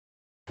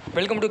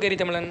Welcome to carry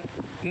தமிழன்.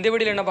 இந்த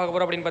வீடியோவில் என்ன பார்க்க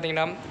போகிறோம் அப்படின்னு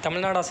பார்த்தீங்கன்னா,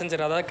 தமிழ்நாடு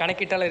அசென்சர் அதாவது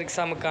கணக்கிட்டாளர்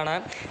எக்ஸாமுக்கான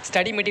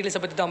ஸ்டடி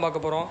மெட்டீரியல்ஸை பற்றி தான்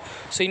பார்க்க போகிறோம்.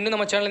 ஸோ இன்னும்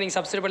நம்ம சேனலில் நீங்கள்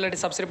சப்ஸ்கிரைப்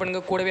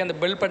பண்ணுங்கள், கூடவே அந்த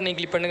பெல் பட்டனை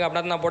கிளிக் பண்ணுங்கள்.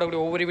 அப்படின்னா நான்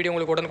போடக்கூடிய ஒவ்வொரு வீடியோ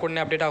உங்களுக்கு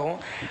உடனுக்குடனே அப்டேட் ஆகும்.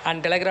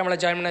 அண்ட் டெலிகிராமில்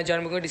ஜாயின்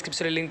பண்ணுங்க,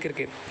 டிஸ்கிரிப்ஷனில் லிங்க்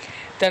இருக்குது.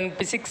 தென்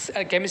physics,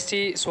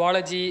 chemistry,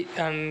 zoology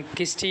and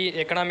history,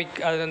 economic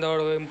அது அந்த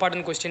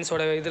இம்பார்ட்டன்ட்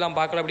கொஸ்டின்ஸோட இதெல்லாம்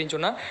பார்க்கல அப்படின்னு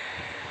சொன்னால்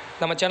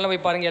நம்ம சேனலில்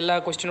போய் பாருங்கள். எல்லா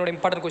கொஸ்டினோட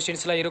இம்பார்ட்டன்ட்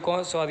கொஸ்டின்ஸ்லாம்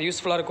இருக்கும். ஸோ அது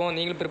யூஸ்ஃபுல்லாக இருக்கும்.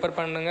 நீங்களும் ப்ரிப்பேர்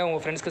பண்ணுங்கள்,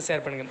 உங்கள் ஃப்ரெண்ட்ஸ்க்கு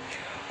ஷேர் பண்ணுங்கள்.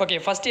 ஓகே,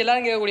 ஃபஸ்ட்டு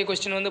எல்லாம் கேட்கக்கூடிய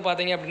கொஸ்டின் வந்து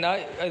பார்த்தீங்க அப்படின்னா,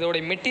 இதோட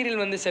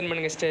மெட்டீரியல் வந்து சென்ட்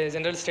பண்ணுங்கள்.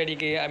 ஜென்ரல்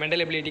ஸ்டடிக்கு,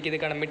 மென்டல் எபிலிட்டிக்கு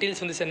இதுக்கான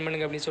மெட்டீரியல்ஸ் வந்து சென்ட்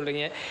பண்ணுங்கள் அப்படின்னு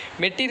சொல்கிறீங்க.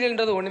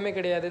 மெட்டீரியல்ன்றது ஒன்றுமே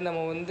கிடையாது.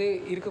 நம்ம வந்து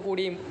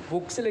இருக்கக்கூடிய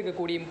புக்ஸில்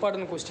இருக்கக்கூடிய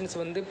இம்பார்ட்டன்ட் கொஸ்டின்ஸ்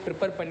வந்து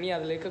ப்ரிப்பேர் பண்ணி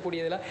அதில்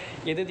இருக்கக்கூடியதெல்லாம்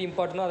எது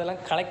இம்பார்ட்டனோ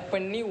அதெல்லாம் கலெக்ட்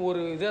பண்ணி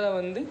ஒரு இதில்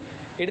வந்து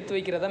எடுத்து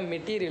வைக்கிறதா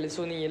மெட்டீரியல்.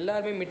 ஸோ நீங்கள்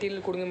எல்லாருமே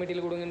மெட்டீரியல்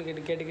கொடுங்கன்னு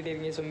கேட்டுக்கிட்டே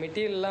இருக்கீங்க. ஸோ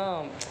மெட்டீரியல்லாம்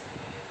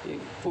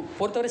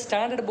பொறுத்தவரை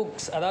ஸ்டாண்டர்ட்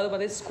புக்ஸ், அதாவது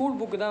பார்த்தீங்கன்னா ஸ்கூல்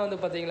புக்கு தான் வந்து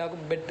பார்த்தீங்களா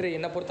பெட்ரு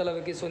என்னை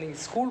பொறுத்தளவுக்கு. ஸோ நீங்கள்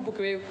ஸ்கூல்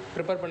புக்கவே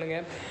ப்ரிப்பேர்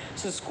பண்ணுங்கள்.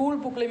 ஸோ ஸ்கூல்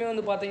புக்லேயுமே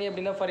வந்து பார்த்தீங்க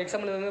அப்படின்னா, ஃபார்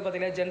எக்ஸாம்பிள் வந்து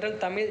பார்த்தீங்கன்னா ஜென்ரல்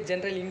தமிழ்,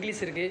 ஜென்ரல்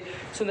இங்கிலீஷ் இருக்குது.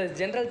 ஸோ இந்த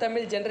ஜென்ரல்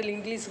தமிழ், ஜென்ரல்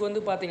இங்கிலீஷ்க்கு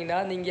வந்து பார்த்தீங்கன்னா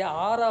நீங்கள்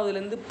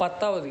 6வதுலேருந்து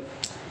 10வது,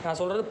 நான்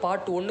சொல்கிறது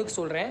பார்ட் 1க்கு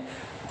சொல்கிறேன்.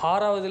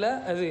 6வதில்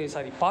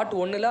பார்ட்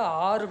 1ல்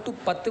 6 to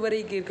 10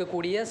 வரைக்கும்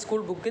இருக்கக்கூடிய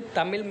school book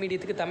Tamil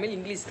மீடியத்துக்கு Tamil,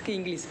 இங்கிலீஷுக்கு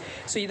English.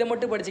 So இதை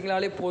மட்டும்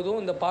படிச்சிங்கனாலே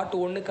போதும். இந்த பார்ட்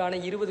 1க்கான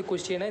 20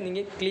 கொஸ்டினை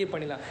நீங்கள் கிளியர்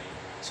பண்ணிடலாம்.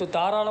 ஸோ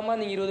தாராளமாக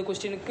நீங்கள் 20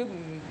 கொஸ்டினுக்கு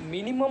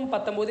மினிமம்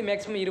 19,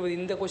 மேக்ஸிமம் 20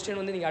 இந்த கொஸ்டின்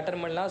வந்து நீங்கள்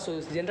அட்டன் பண்ணலாம். ஸோ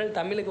ஜென்ரல்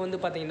தமிழுக்கு வந்து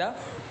பார்த்தீங்கன்னா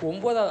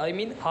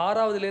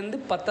 6வதுலேருந்து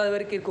 10வது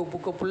வரைக்கும் இருக்க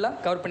புக்கை ஃபுல்லாக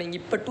கவர் பண்ணிங்க.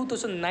 இப்போ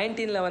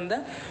 2019 வந்த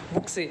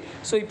புக்ஸு.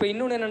 ஸோ இப்போ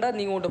இன்னொன்று என்னென்னா,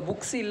 நீங்கள் உங்கள்கிட்ட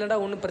புக்ஸ் இல்லைனா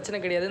ஒன்றும் பிரச்சனை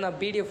கிடையாது. நான்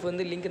பிடிஎஃப்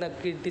வந்து லிங்க் நான்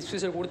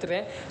டிஸ்கிரிப்ஷனில்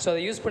கொடுத்துட்றேன். ஸோ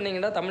அதை யூஸ்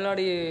பண்ணிங்கன்னா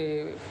தமிழ்நாடு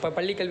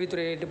பள்ளி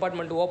கல்வித்துறை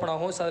டிபார்ட்மெண்ட் ஓப்பன்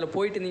ஆகும். ஸோ அதில்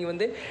போயிட்டு நீங்கள்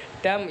வந்து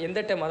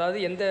எந்த டேம்,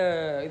 அதாவது எந்த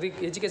இது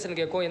எஜுகேஷன்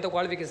கேட்கும், எந்த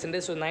குவாலிஃபிகேஷன்.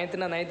 ஸோ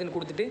 9th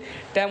கொடுத்துட்டு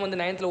டேம்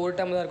வந்து 9th ஒரு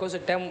டேம் தான் இருக்கும். ஸோ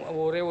டேம்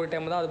ஒரே ஒரு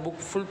டேம் தான், அது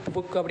ஃபுல்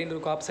புக் அப்படின்னு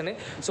இருக்கும் ஆப்ஷனு.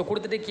 ஸோ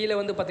கொடுத்துட்டு கீழே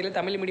வந்து பார்த்தீங்கன்னா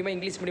தமிழ் மீடியமாக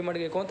இங்கிலீஷ்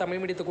மீடியமாக கேட்கும். தமிழ்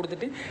மீடியத்தை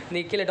கொடுத்துட்டு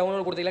நீங்கள் கீழே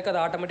டவுன்லோட் கொடுத்தீங்கன்னா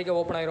அது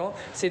ஆட்டோமேட்டிக்காக ஓப்பன் ஆயிரும்.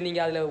 சரி,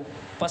 நீங்கள் அதில்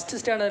ஃபஸ்ட்டு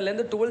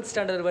ஸ்டாண்டர்ட்லேருந்து 12th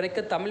ஸ்டாண்டர்ட்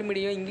வரைக்கும் தமிழ்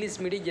மீடியம், இங்கிலீஷ்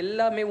மீடியம்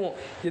எல்லாமே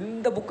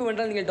எந்த புக்கு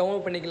வேண்டாலும் நீங்கள்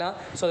டவுன்லோட் பண்ணிக்கலாம்.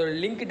 ஸோ அதோட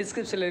லிங்க்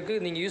டிஸ்கிரிப்ஷனில்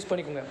இருக்குது, நீங்கள் யூஸ்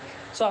பண்ணிக்கோங்க.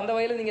 ஸோ அந்த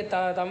வகையில்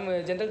நீங்கள்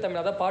ஜென்ரல்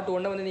தமிழ் அதாவது பார்ட்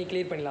 1 வந்து நீங்கள்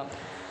கிளியர் பண்ணலாம்.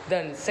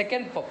 தென்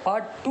செகண்ட்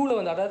பார்ட் 2ல்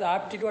வந்து, அதாவது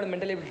aptitude and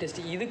mental ability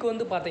test. இதுக்கு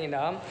வந்து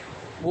பார்த்தீங்கன்னா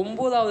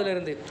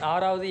 9வதுலேருந்து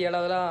 6வது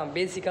 7வதுலாம்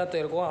பேசிக்காக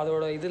இருக்கும்.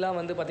 அதோட இதெல்லாம்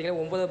வந்து பார்த்திங்கன்னா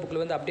 9வது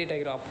புக்கில் வந்து அப்டேட்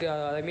ஆகிரும்.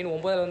 ஐ மீன்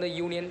 9ல் வந்து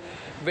யூனியன்,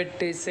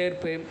 வெட்டு,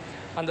 சேர்ப்பு,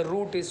 அந்த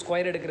ரூட்டு,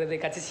 ஸ்கொயர் எடுக்கிறது,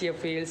 HCF,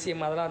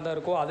 LCM அதெல்லாம் தான்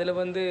இருக்கும். அதில்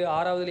வந்து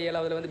 6வதுல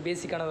 7வதுல வந்து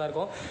பேசிக்கானதாக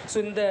இருக்கும். ஸோ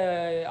இந்த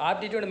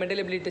ஆப்டிடியூட்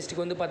மென்டல் எபிலிட்டி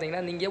டெஸ்ட்டுக்கு வந்து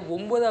பார்த்திங்கன்னா நீங்கள்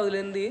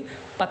 9வதுலேருந்து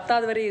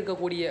 10வது வரை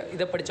இருக்கக்கூடிய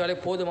இதை படித்தாலே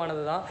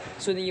போதுமானது தான்.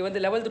 ஸோ நீங்கள்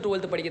வந்து 11th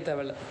 12th படிக்க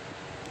தேவையில்லை.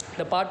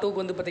 இந்த பார்ட் 2க்கு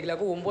வந்து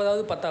பார்த்திங்களாக்கா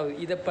 9வது 10வது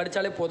இதை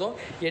படித்தாலே போதும்.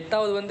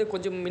 8வது வந்து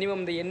கொஞ்சம்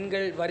மினிமம் இந்த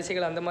எண்கள்,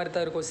 வரிசைகள் அந்த மாதிரி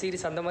தான் இருக்கும்.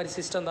 சீரிஸ் அந்த மாதிரி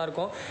சிஸ்டம் தான்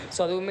இருக்கும். ஸோ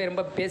அதுவுமே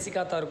ரொம்ப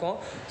பேசிக்காக தான் இருக்கும்.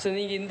 ஸோ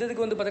நீங்கள் இந்த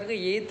இதுக்கு வந்து பார்த்தீங்கன்னா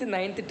 8th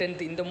 9th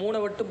 10th இந்த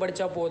 3 மட்டும்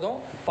படித்தா போதும்.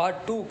 பார்ட்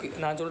 2க்கு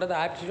நான் சொல்கிறது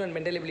aptitude and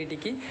mental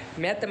எபிலிட்டிக்கு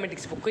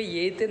mathematics book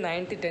 8th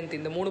 9th 10th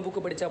இந்த 3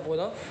 புக்கு படித்தா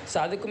போதும். ஸோ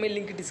அதுக்குமே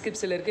லிங்க்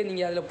டிஸ்கிரிப்ஷனில் இருக்குது.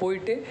 நீங்கள் அதில்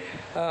போயிட்டு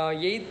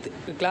 8th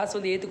கிளாஸ்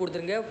வந்து 8th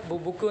கொடுத்துருங்க.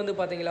 புக்கு வந்து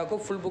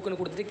பார்த்தீங்களாக்கும் ஃபுல் புக்குன்னு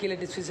கொடுத்துட்டு கீழே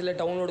டிஸ்கிரிப்ஷனில்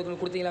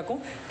டவுன்லோடுக்குன்னு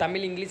கொடுத்தீங்களாக்கும்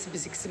தமிழ், இங்கிலீஷ்,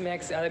 ஃபிசிக்ஸ்,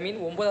 மேக்ஸ், ஐ மீன்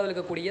 9வது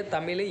இருக்கக்கூடிய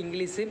Tamil,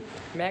 English,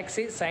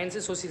 maths, science,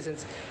 social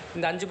science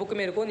இந்த 5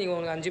 புக்குமே இருக்கும். நீங்கள்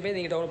உங்கள் 5மே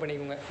நீங்கள் டவுன்லோட்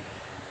பண்ணிக்கோங்க.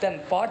 தென்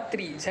பார்ட்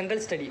 3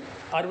 ஜென்ரல் ஸ்டடி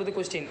 60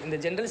 கொஸ்டின். இந்த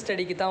ஜென்ரல்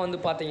ஸ்டடிக்கு தான் வந்து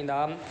பார்த்தீங்கன்னா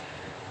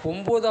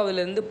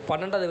 9வதுலேருந்து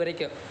 12வது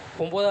வரைக்கும்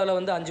 9வதுல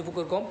வந்து 5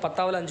 புக்கு இருக்கும்,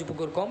 10வதுல 5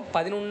 புக்கு இருக்கும்,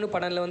 11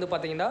 12ல் வந்து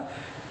பார்த்தீங்கன்னா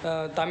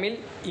Tamil,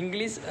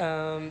 English,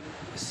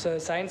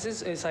 science,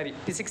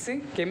 physics,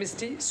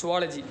 chemistry,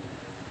 zoology.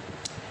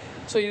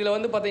 So இதில்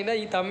வந்து பார்த்தீங்கன்னா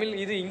தமிழ்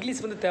இது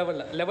இங்கிலீஷ் வந்து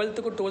தேவையில்லை. 11th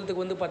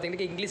 12th வந்து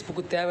பார்த்தீங்கன்னா இங்கிலீஷ்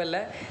புக்கு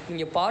தேவையில்லை.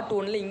 நீங்கள் பார்ட்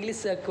 1ல்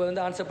இங்கிலீஷுக்கு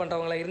வந்து ஆன்சர்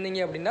பண்ணுறவங்களா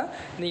இருந்தீங்க அப்படின்னா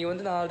நீங்கள்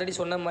வந்து நான் ஆல்ரெடி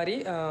சொன்ன மாதிரி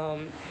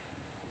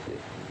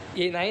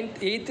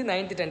 8th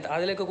 9th 10th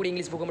அதில் இருக்கக்கூடிய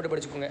இங்கிலீஷ் புக்கை மட்டும்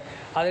படிச்சுக்கோங்க.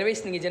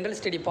 அதர்வைஸ் நீங்கள் ஜென்ரல்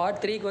ஸ்டடி பார்ட்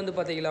 3க்கு வந்து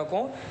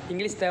பார்த்தீங்களாக்கும்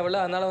இங்கிலீஷ் தேவையில்லை.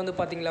 அதனால் வந்து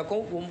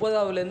பார்த்தீங்களாக்கும்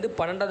 9வதுலேருந்து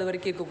 12வது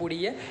வரைக்கும்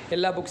இருக்கக்கூடிய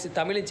எல்லா புக்ஸ்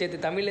தமிழும்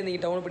சேர்த்து தமிழில்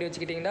நீங்கள் டவுன்லோட் பண்ணி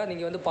வச்சுக்கிட்டிங்கன்னா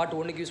நீங்கள் வந்து பார்ட்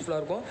 1க்கு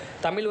யூஸ்ஃபுல்லாக இருக்கும்.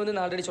 தமிழ் வந்து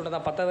நான் ஆல்ரெடி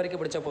சொன்னதான் 10வது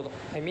வரைக்கும் படித்தா போதும்.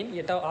 ஐ மீன்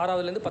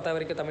 6வதுலேருந்து 10வது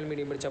வரைக்கும் தமிழ்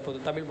மீடியம் படித்தா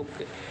போதும் தமிழ்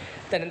புக்கு.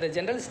 தென் இந்த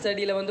ஜென்ரல்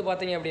ஸ்டடியில் வந்து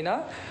பார்த்தீங்க அப்படின்னா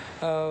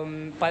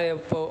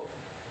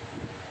இப்போது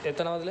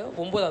எத்தனாவதுல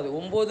 9வது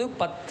 9,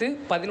 10,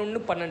 11,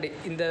 12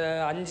 இந்த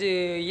 5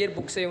 இயர்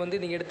புக்ஸை வந்து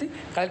நீங்கள் எடுத்து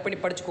கலெக்ட் பண்ணி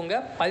படிச்சுக்கோங்க.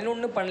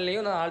 11,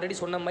 12லையும் நான் ஆல்ரெடி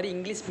சொன்ன மாதிரி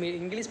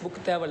இங்கிலீஷ்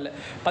புக்கு தேவையில்லை.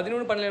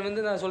 11, 12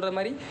 வந்து நான் சொல்கிற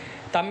மாதிரி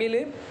Tamil,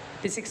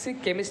 physics,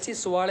 chemistry,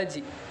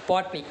 zoology,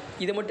 botany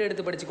இதை மட்டும்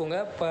எடுத்து படிச்சுக்கோங்க.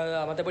 இப்போ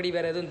மற்றபடி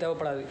வேறு எதுவும்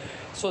தேவைப்படாது.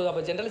 ஸோ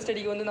அப்போ ஜென்ரல்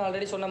ஸ்டடிக்கு வந்து நான்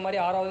ஆல்ரெடி சொன்ன மாதிரி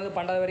 6வதுலேருந்து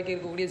 12வது வரைக்கும்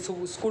இருக்கக்கூடிய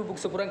ஸ்கூல்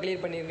புக்ஸை பூரா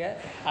கிளியர் பண்ணிடுங்க.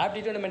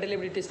 ஆப்டிடியூட் அண்ட் மென்டல்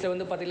எபிலிட்டி டெஸ்ட்டில்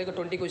வந்து பார்த்தீங்கன்னா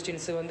 20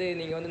 கொஸ்டின்ஸ் வந்து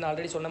நீங்கள் வந்து நான்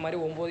ஆல்ரெடி சொன்ன மாதிரி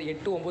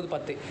 8, 9,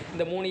 10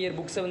 இந்த 3 இயர்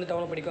புக்ஸை வந்து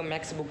டவுன்லோட் பண்ணிக்கோங்க.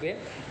 Maths book.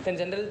 தென்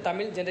ஜென்ரல்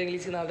தமிழ், ஜென்ரல்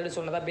இங்கிலீஷ் நான் ஆல்ரெடி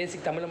சொன்னதாக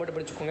பேசிக் தமிழை மட்டும்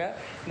படிச்சுக்கோங்க.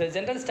 இந்த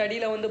ஜென்ரல்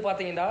ஸ்டடியில் வந்து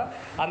பார்த்தீங்கன்னா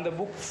அந்த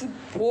புக்ஸ்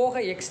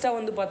போக எக்ஸ்ட்ரா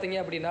வந்து பார்த்தீங்க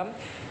அப்படின்னா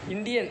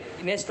Indian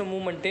national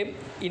moment,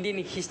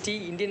 Indian history,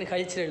 Indian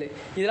cultural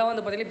இதெல்லாம்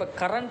வந்து பார்த்தீங்கன்னா இப்போ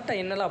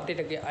கரண்ட்டாக என்னெல்லாம்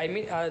அப்டேட் இருக்குது ஐ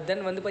மீன்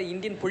தென் வந்து இப்போ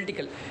இந்தியன்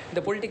பொலிட்டிக்கல்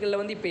இந்த பொலிட்டிக்கலில்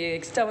வந்து இப்போ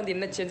எக்ஸ்ட்ரா வந்து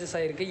என்ன சேஞ்சஸ்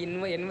ஆகிருக்கு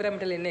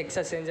என்விரான்மெண்டல் என்ன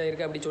எக்ஸ்ட்ரா சேஞ்ச்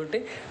ஆகிருக்கு அப்படி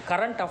சொல்லிட்டு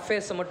கரண்ட்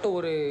அஃபேர்ஸை மட்டும்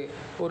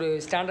ஒரு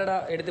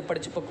ஸ்டாண்டர்டாக எடுத்து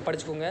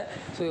படிச்சுக்கோங்க.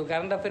 ஸோ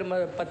கரண்ட் அஃபேர்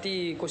பற்றி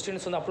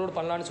கொஸ்டின்ஸ் வந்து அப்லோட்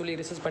பண்ணலான்னு சொல்லி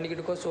ரிசர்ச்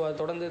பண்ணிக்கிட்டு இருக்கோம். ஸோ அதை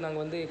தொடர்ந்து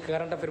நாங்கள் வந்து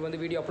கரண்ட் அஃபேர் வந்து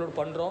வீடியோ அப்லோட்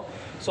பண்ணுறோம்.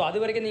 ஸோ அது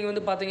வரைக்கும் நீங்கள்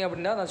வந்து பார்த்தீங்க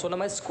அப்படின்னா நான் சொன்ன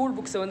மாதிரி ஸ்கூல்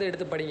புக்ஸை வந்து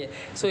எடுத்து படிங்க.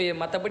 ஸோ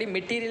மற்றபடி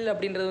மெட்டீரியல்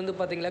அப்படின்றது வந்து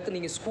பார்த்தீங்கன்னாக்க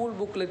நீங்கள் ஸ்கூல்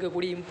புக்கில்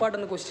இருக்கக்கூடிய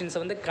இம்பார்ட்டன்ட்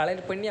கொஸ்டின்ஸை வந்து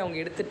கலெக்ட் பண்ணி அவங்க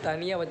எடுத்து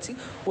தனியாக வச்சு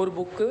ஒரு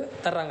புக்கு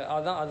தர்றாங்க.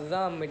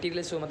 அதுதான்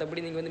மெட்டீரியல். ஸோ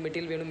மற்றபடி நீங்கள் வந்து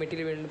மெட்டீரியல்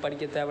வேணும்னு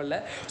படிக்க தேவையில்ல.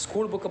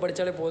 ஸ்கூல் புக்கை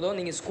படித்தாலே போதும்.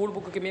 நீங்கள் ஸ்கூல்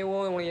புக்குக்குமே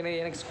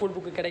எனக்கு ஸ்கூல்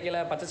புக்கு கிடைக்கல,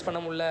 பர்ச்சேஸ் பண்ண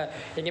முடியல,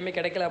 எங்கேயுமே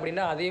கிடைக்கல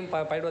அப்படின்னா அதையும்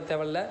பயப்பட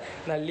தேவையில்ல.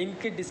 நான்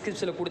லிங்க்கு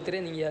டிஸ்கிரிப்ஷனில்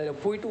கொடுத்துறேன். நீங்கள் அதில்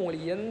போய்ட்டு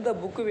உங்களுக்கு எந்த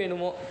புக்கு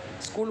வேணுமோ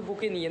ஸ்கூல்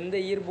புக்கு நீ எந்த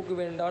இயர் புக்கு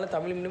வேணும்னாலும்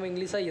தமிழ் மீடியம்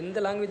இங்கிலீஷாக எந்த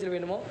லாங்குவேஜில்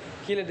வேணுமோ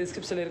கீழே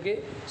டிஸ்கிரிப்ஷனில்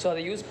இருக்குது. ஸோ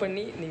அதை யூஸ்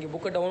பண்ணி நீங்கள்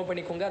புக்கை டவுன்லோட்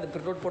பண்ணிக்கோங்க. அது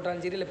பிரிண்ட் அவுட்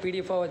போட்டாலும் சரி இல்லை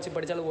பிடிஎஃபாக வச்சு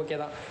படித்தாலும் ஓகே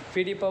தான்.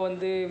 பிடிஎஃபாக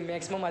வந்து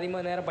மேக்ஸிமம்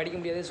அதிகமாக நேரம் படிக்க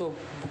முடியாது. ஸோ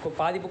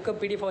பாதி புக்கை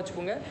பிடிஎஃபாக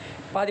வச்சுக்கோங்க,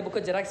 பாதி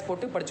புக்கை ஜெராக்ஸ்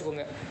போட்டு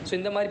படிச்சுக்கோங்க. ஸோ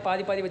இந்த மாதிரி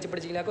பாதி வச்சு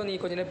படிச்சிங்கனாக்கும்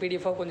நீங்கள் கொஞ்சம் நேரம்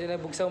பிடிஎஃபாக கொஞ்சம்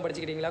நேரம் புக்ஸாகவும்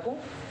படிச்சுக்கிட்டீங்களாக்கும்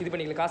இது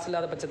பண்ணிக்கலாம் காசு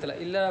இல்லாத பட்சத்தில்.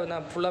 இல்லை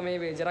நான் ஃபுல்லாமே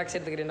ஜெராக்ஸ்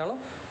எடுத்துக்கிறேனாலும்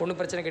ஒன்றும்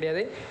பிரச்சனை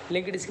கிடையாது.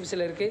 லிங்க்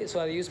டிஸ்கிரிப்ஷனில் இருக்குது. ஸோ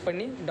அதை யூஸ்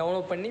பண்ணி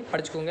டவுன்லோட் பண்ணி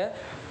படிச்சுக்கோங்க.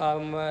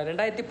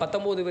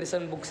 2019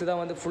 வெர்ஷன் புக்ஸ்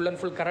தான் வந்து ஃபுல் அண்ட்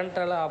ஃபுல்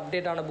கரண்ட்டால்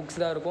அப்டேட் ஆன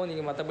புக்ஸ் தான் இருக்கும்.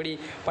 நீங்கள் மற்றபடி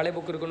பழைய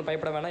புக் இருக்குன்னு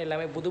பயப்பட வேணாம்.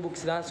 எல்லாமே புது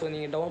புக்ஸ் தான். ஸோ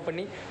நீங்கள் டவுன்லோட்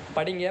பண்ணி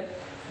படிங்க.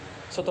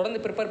 ஸோ தொடர்ந்து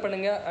ப்ரிப்பேர்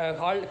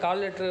பண்ணுங்கள்.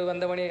 கால் லெட்ரு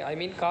வந்தவனே ஐ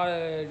மீன்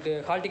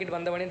ஹால் டிக்கெட்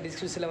வந்தவனே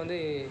டிஸ்கிரிப்ஷனில் வந்து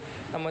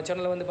நம்ம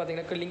சேனலில் வந்து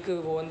பார்த்தீங்கன்னா லிங்க்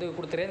வந்து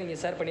கொடுத்துறேன்.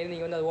 நீங்கள் ஷேர் பண்ணி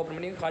நீங்கள் வந்து அதை ஓப்பன்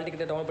பண்ணி ஹால்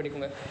டிக்கெட்டை டவுன்லோட்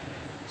பண்ணிக்கோங்க.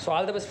 So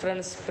all the best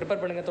friends.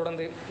 Prepare பண்ணுங்கள்.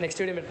 தொடர்ந்து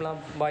நெக்ஸ்ட் வீடியோ மீட்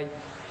பண்ணலாம். பாய்.